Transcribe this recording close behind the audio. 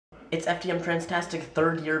It's FTMTranstastic's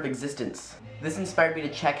 3rd year of existence. This inspired me to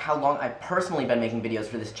check how long I've personally been making videos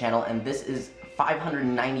for this channel, and this is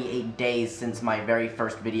 598 days since my very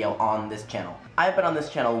first video on this channel. I've been on this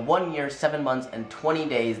channel 1 year, 7 months, and 20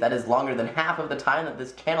 days. That is longer than half of the time that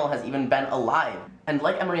this channel has even been alive. And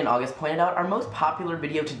like Emery and August pointed out, our most popular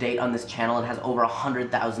video to date on this channel, it has over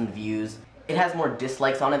 100,000 views. It has more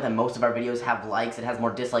dislikes on it than most of our videos have likes. It has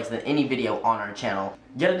more dislikes than any video on our channel.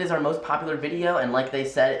 Yet it is our most popular video, and like they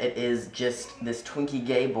said, it is just this Twinkie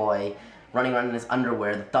gay boy running around in his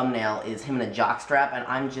underwear. The thumbnail is him in a jockstrap, and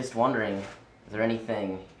I'm just wondering, is there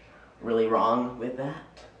anything really wrong with that?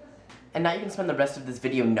 And now you can spend the rest of this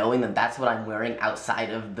video knowing that that's what I'm wearing outside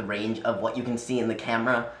of the range of what you can see in the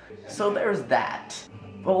camera. So there's that.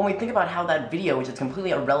 But when we think about how that video, which is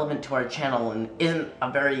completely irrelevant to our channel and isn't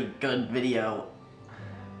a very good video,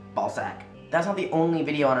 ballsack. That's not the only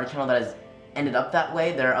video on our channel that has ended up that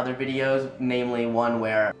way. There are other videos, namely one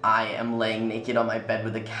where I am laying naked on my bed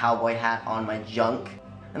with a cowboy hat on my junk.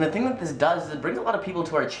 And the thing that this does is it brings a lot of people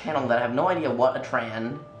to our channel that have no idea what a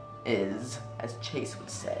tran is, as Chase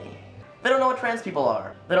would say. They don't know what trans people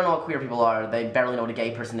are. They don't know what queer people are. They barely know what a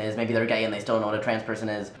gay person is. Maybe they're gay and they still don't know what a trans person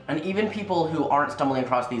is. And even people who aren't stumbling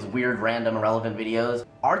across these weird, random, irrelevant videos,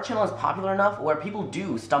 our channel is popular enough where people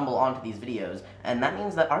do stumble onto these videos. And that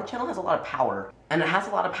means that our channel has a lot of power. And it has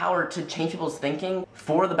a lot of power to change people's thinking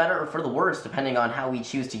for the better or for the worse, depending on how we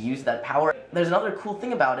choose to use that power. There's another cool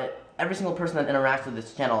thing about it. Every single person that interacts with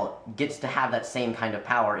this channel gets to have that same kind of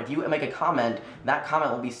power. If you make a comment, that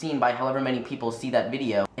comment will be seen by however many people see that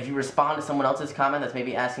video. If you respond to someone else's comment that's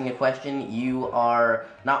maybe asking a question, you are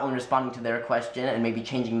not only responding to their question and maybe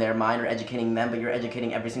changing their mind or educating them, but you're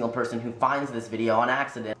educating every single person who finds this video on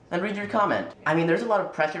accident and read your comment. I mean, there's a lot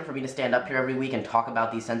of pressure for me to stand up here every week and talk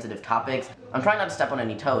about these sensitive topics. I'm trying not to step on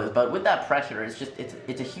any toes, but with that pressure,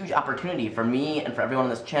 it's a huge opportunity for me and for everyone on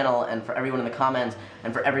this channel and for everyone in the comments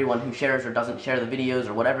and for everyone who shares or doesn't share the videos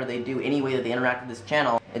or whatever they do, any way that they interact with this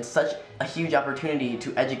channel. It's such a huge opportunity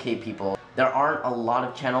to educate people. There aren't a lot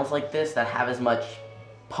of channels like this that have as much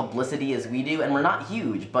publicity as we do, and we're not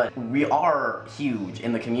huge, but we are huge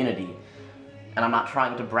in the community. And I'm not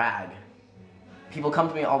trying to brag. People come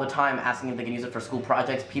to me all the time asking if they can use it for school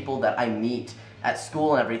projects. People that I meet at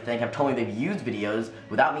school and everything have told me they've used videos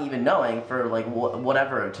without me even knowing for like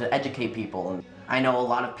whatever, to educate people. And I know a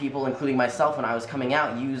lot of people, including myself when I was coming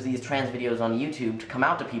out, use these trans videos on YouTube to come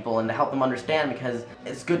out to people and to help them understand, because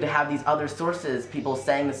it's good to have these other sources, people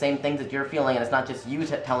saying the same things that you're feeling, and it's not just you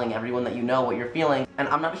telling everyone that you know what you're feeling. And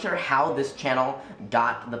I'm not sure how this channel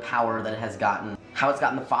got the power that it has gotten, how it's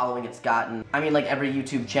gotten the following it's gotten. I mean, like every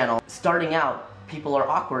YouTube channel, starting out, people are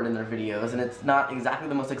awkward in their videos, and it's not exactly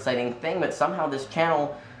the most exciting thing, but somehow this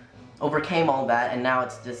channel overcame all that, and now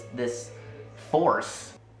it's just this force.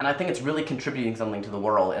 And I think it's really contributing something to the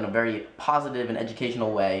world in a very positive and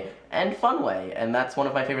educational way, and fun way, and that's one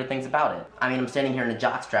of my favorite things about it. I mean, I'm standing here in a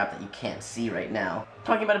jockstrap that you can't see right now,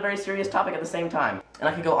 talking about a very serious topic at the same time. And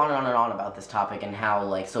I could go on and on and on about this topic and how,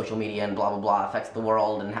 like, social media and blah blah blah affects the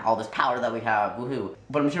world and all this power that we have, woohoo.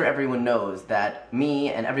 But I'm sure everyone knows that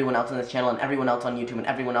me and everyone else on this channel and everyone else on YouTube and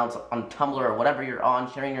everyone else on Tumblr or whatever you're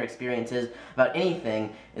on, sharing your experiences about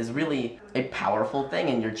anything is really a powerful thing,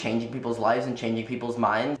 and you're changing people's lives and changing people's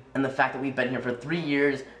minds. And the fact that we've been here for 3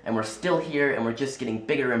 years and we're still here and we're just getting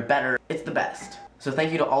bigger and better, it's the best. So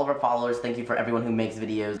thank you to all of our followers, thank you for everyone who makes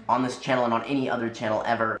videos on this channel and on any other channel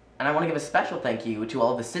ever. And I want to give a special thank you to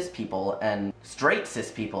all of the cis people and straight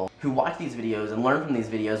cis people who watch these videos and learn from these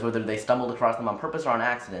videos, whether they stumbled across them on purpose or on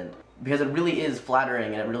accident. Because it really is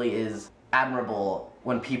flattering and it really is admirable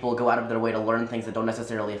when people go out of their way to learn things that don't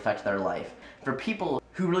necessarily affect their life. For people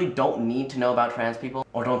who really don't need to know about trans people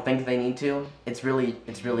or don't think they need to, it's really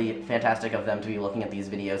fantastic of them to be looking at these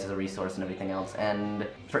videos as a resource and everything else. And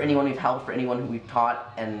for anyone we've helped, for anyone who we've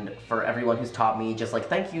taught, and for everyone who's taught me, just like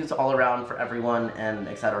thank yous all around for everyone, and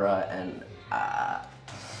etc. And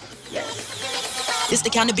yes. It's the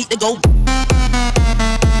kind of beat that go.